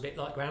as though it was a bit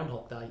like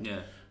Groundhog Day.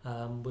 Yeah.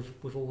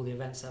 With all the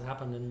events that have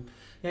happened, and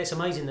it's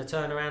amazing the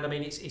turnaround. I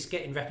mean, it's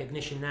getting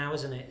recognition now,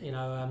 isn't it? You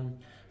know,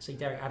 See,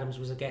 Derek Adams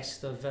was a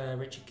guest of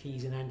Richard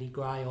Keys and Andy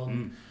Gray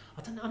on.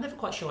 I'm never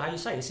quite sure how you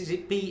say this. Is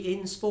it Be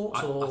In Sports?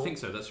 I think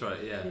so. That's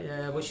right. Yeah.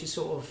 Yeah, which is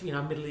sort of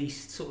Middle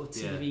East sort of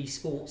TV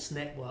sports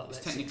network. It's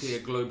technically a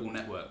global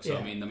network. So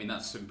I mean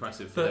that's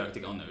impressive for Derek to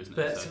get on there, isn't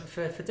it?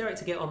 But for Derek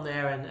to get on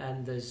there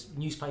and there's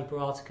newspaper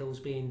articles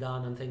being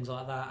done and things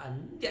like that,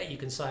 and you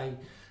can say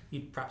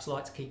you'd perhaps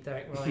like to keep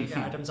Derek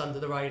Adams under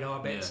the radar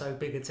a bit so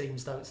bigger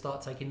teams don't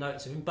start taking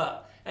notice of him.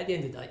 But at the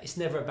end of the day, it's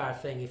never a bad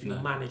thing if your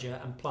manager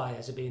and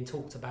players are being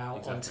talked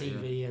about on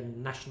TV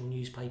and national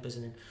newspapers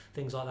and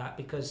things like that,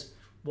 because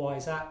why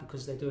is that?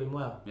 Because they're doing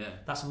well. Yeah.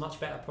 That's a much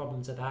better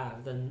problem to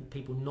have than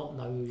people not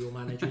know who your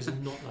managers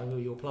and not know who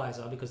your players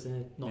are because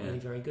they're not really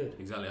very good.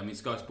 Exactly. I mean,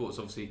 Sky Sports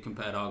obviously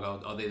compared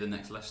Argyle, are they the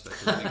next Leicester?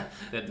 I think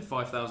they had the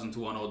 5,000 to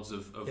 1 odds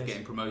of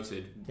getting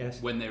promoted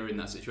when they were in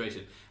that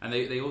situation. And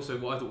they also,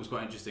 what I thought was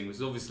quite interesting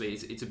was obviously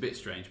it's a bit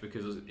strange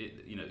because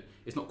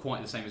it's not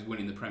quite the same as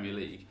winning the Premier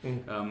League.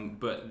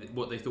 But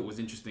what they thought was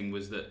interesting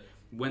was that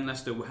when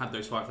Leicester had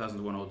those 5,000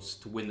 to 1 odds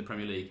to win the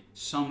Premier League,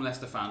 some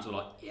Leicester fans were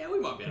like, we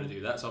might be able to do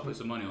that, so I'll put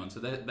some money on.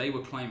 So they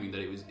were claiming that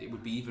it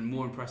would be even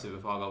more impressive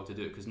if Argyle to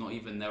do it, because not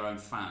even their own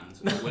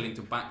fans were willing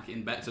to back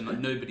in bets,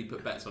 and nobody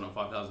put bets on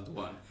 5,000 to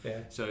 1. Yeah.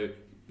 So,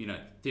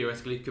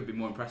 theoretically it could be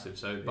more impressive.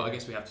 So, but I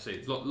guess we have to see.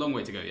 It's a long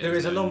way to go yet. There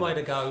is a long way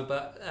to go,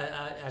 but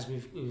as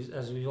we've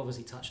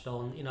obviously touched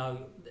on,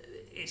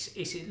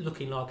 it's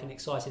looking like an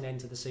exciting end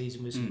to the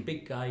season with some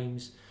big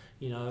games.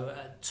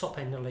 Top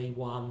end of League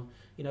One.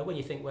 When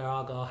you think where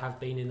Argyle have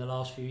been in the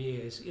last few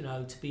years,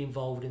 to be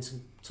involved in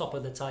some top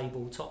of the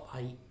table, top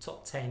 8,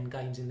 top 10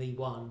 games in League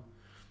One,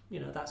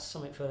 that's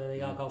something for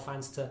the Argyle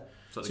fans to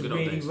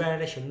really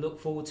relish and look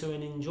forward to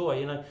and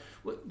enjoy.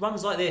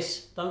 Runs like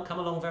this don't come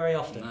along very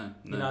often.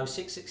 No.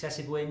 6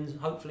 successive wins,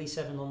 hopefully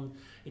 7 on.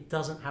 It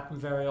doesn't happen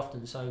very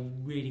often, so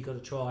really got to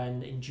try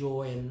and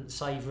enjoy and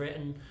savour it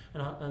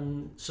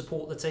and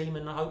support the team,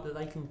 and I hope that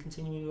they can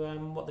continue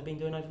what they've been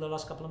doing over the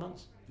last couple of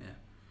months. Yeah.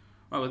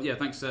 Well,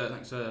 thanks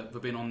for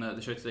being on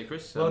the show today,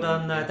 Chris. Well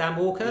done, Dan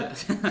Walker.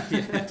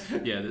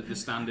 The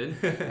stand-in.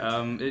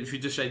 If you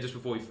just say just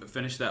before we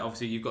finish that,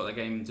 obviously you've got the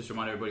game. Just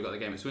remind everybody, you've got the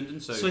game at Swindon,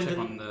 so check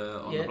on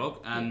the blog,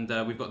 and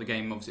we've got the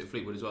game obviously at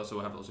Fleetwood as well. So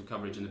we'll have lots of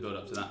coverage in the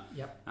build-up to that.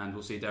 Yep. And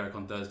we'll see Derek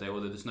on Thursday.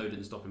 Although the snow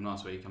didn't stop him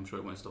last week, I'm sure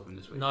it won't stop him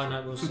this week.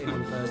 No, we'll see him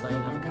on Thursday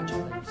and have a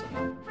catch-up then.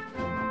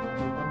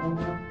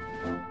 So.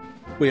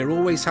 We are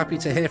always happy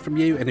to hear from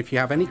you, and if you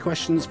have any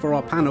questions for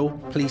our panel,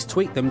 please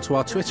tweet them to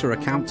our Twitter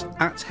account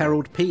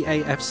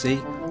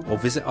 @HeraldPAFC or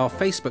visit our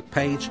Facebook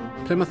page,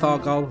 Plymouth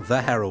Argyle The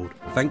Herald.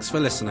 Thanks for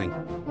listening.